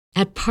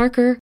At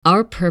Parker,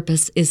 our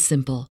purpose is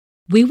simple.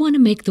 We want to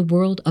make the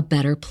world a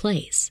better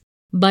place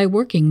by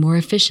working more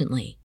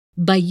efficiently,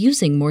 by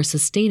using more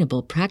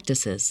sustainable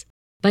practices,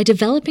 by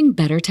developing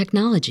better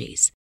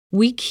technologies.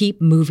 We keep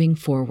moving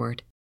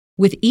forward.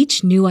 With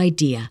each new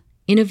idea,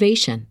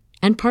 innovation,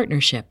 and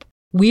partnership,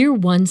 we're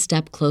one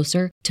step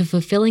closer to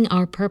fulfilling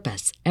our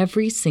purpose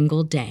every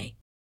single day.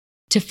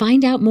 To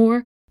find out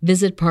more,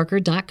 visit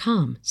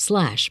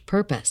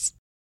parker.com/purpose.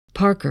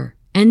 Parker,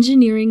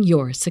 engineering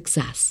your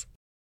success.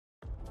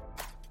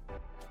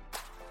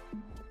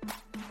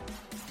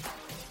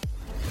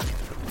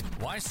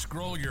 Why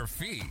scroll your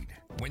feed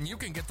when you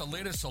can get the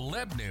latest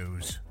celeb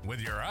news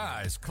with your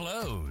eyes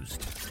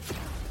closed?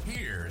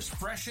 Here's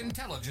fresh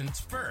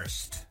intelligence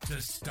first to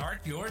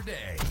start your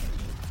day.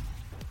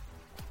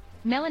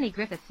 Melanie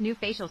Griffith's new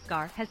facial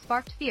scar has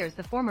sparked fears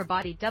the former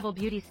body double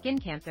beauty skin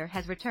cancer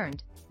has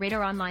returned,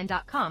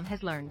 RadarOnline.com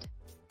has learned.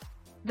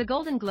 The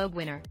Golden Globe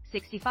winner,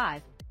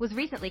 65, was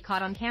recently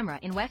caught on camera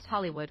in West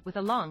Hollywood with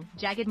a long,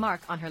 jagged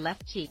mark on her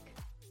left cheek.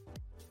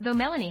 Though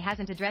Melanie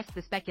hasn't addressed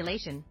the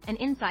speculation, an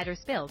insider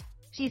spilled,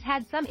 she's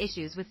had some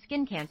issues with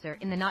skin cancer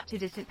in the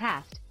not-too-distant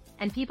past,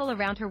 and people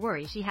around her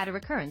worry she had a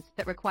recurrence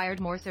that required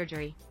more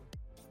surgery.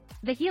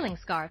 The healing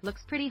scar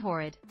looks pretty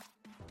horrid.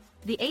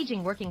 The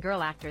aging working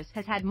girl actress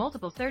has had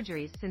multiple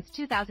surgeries since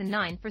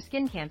 2009 for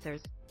skin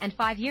cancers, and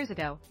 5 years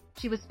ago,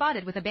 she was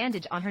spotted with a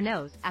bandage on her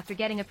nose after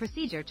getting a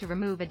procedure to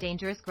remove a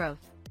dangerous growth.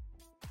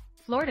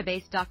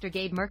 Florida-based Dr.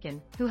 Gabe Merkin,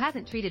 who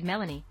hasn't treated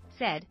Melanie,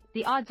 said,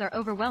 "The odds are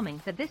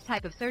overwhelming that this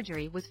type of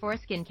surgery was for a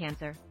skin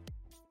cancer."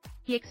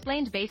 He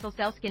explained basal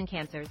cell skin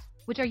cancers,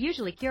 which are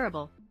usually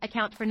curable,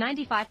 account for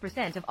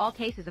 95% of all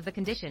cases of the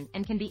condition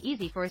and can be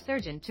easy for a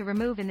surgeon to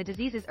remove in the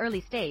disease's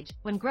early stage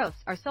when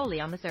growths are solely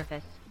on the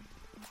surface.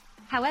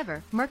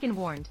 However, Merkin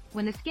warned,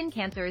 when the skin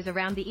cancer is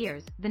around the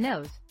ears, the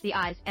nose, the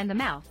eyes, and the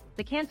mouth,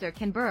 the cancer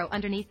can burrow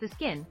underneath the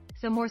skin,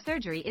 so more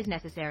surgery is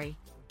necessary.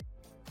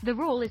 The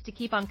rule is to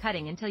keep on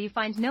cutting until you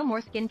find no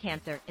more skin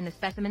cancer in the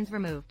specimens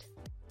removed.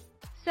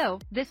 So,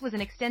 this was an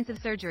extensive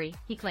surgery,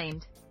 he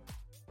claimed.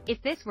 If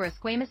this were a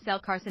squamous cell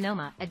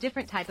carcinoma, a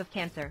different type of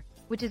cancer,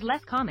 which is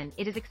less common,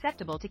 it is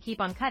acceptable to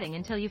keep on cutting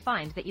until you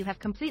find that you have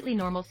completely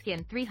normal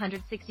skin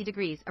 360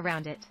 degrees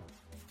around it.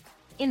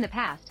 In the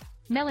past,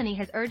 Melanie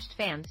has urged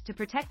fans to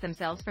protect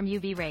themselves from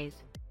UV rays.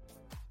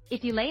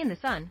 If you lay in the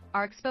sun,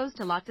 are exposed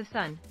to lots of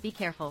sun, be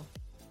careful.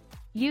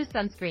 Use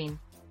sunscreen.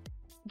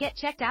 Get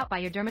checked out by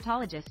your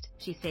dermatologist,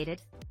 she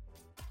stated.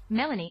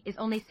 Melanie is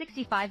only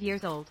 65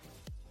 years old.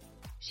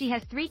 She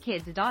has 3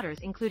 kids and daughters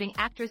including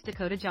actress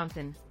Dakota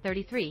Johnson,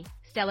 33,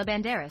 Stella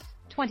Banderas,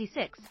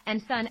 26, and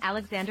son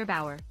Alexander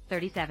Bauer,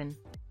 37.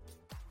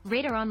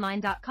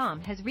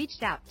 RadarOnline.com has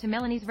reached out to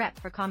Melanie's rep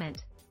for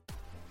comment.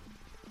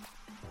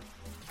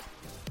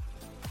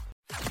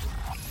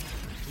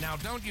 Now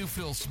don't you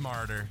feel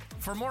smarter?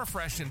 For more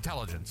fresh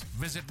intelligence,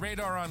 visit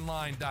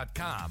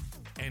RadarOnline.com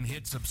and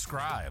hit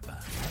subscribe.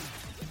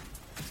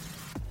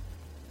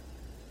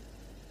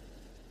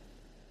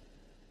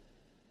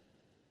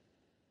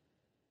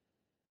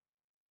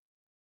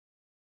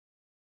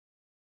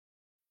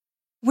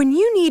 When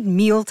you need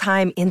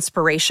mealtime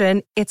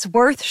inspiration, it's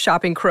worth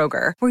shopping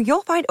Kroger, where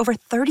you'll find over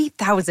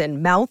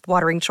 30,000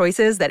 mouth-watering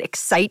choices that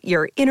excite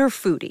your inner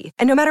foodie.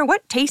 And no matter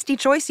what tasty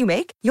choice you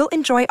make, you'll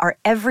enjoy our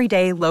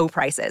everyday low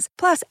prices,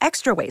 plus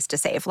extra ways to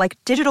save, like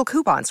digital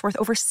coupons worth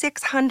over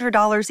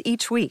 $600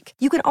 each week.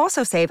 You can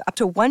also save up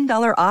to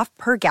 $1 off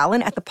per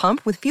gallon at the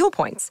pump with fuel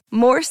points.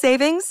 More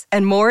savings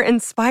and more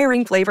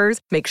inspiring flavors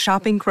make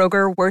shopping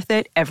Kroger worth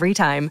it every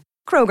time.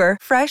 Kroger,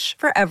 fresh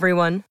for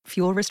everyone.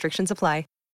 Fuel restrictions apply.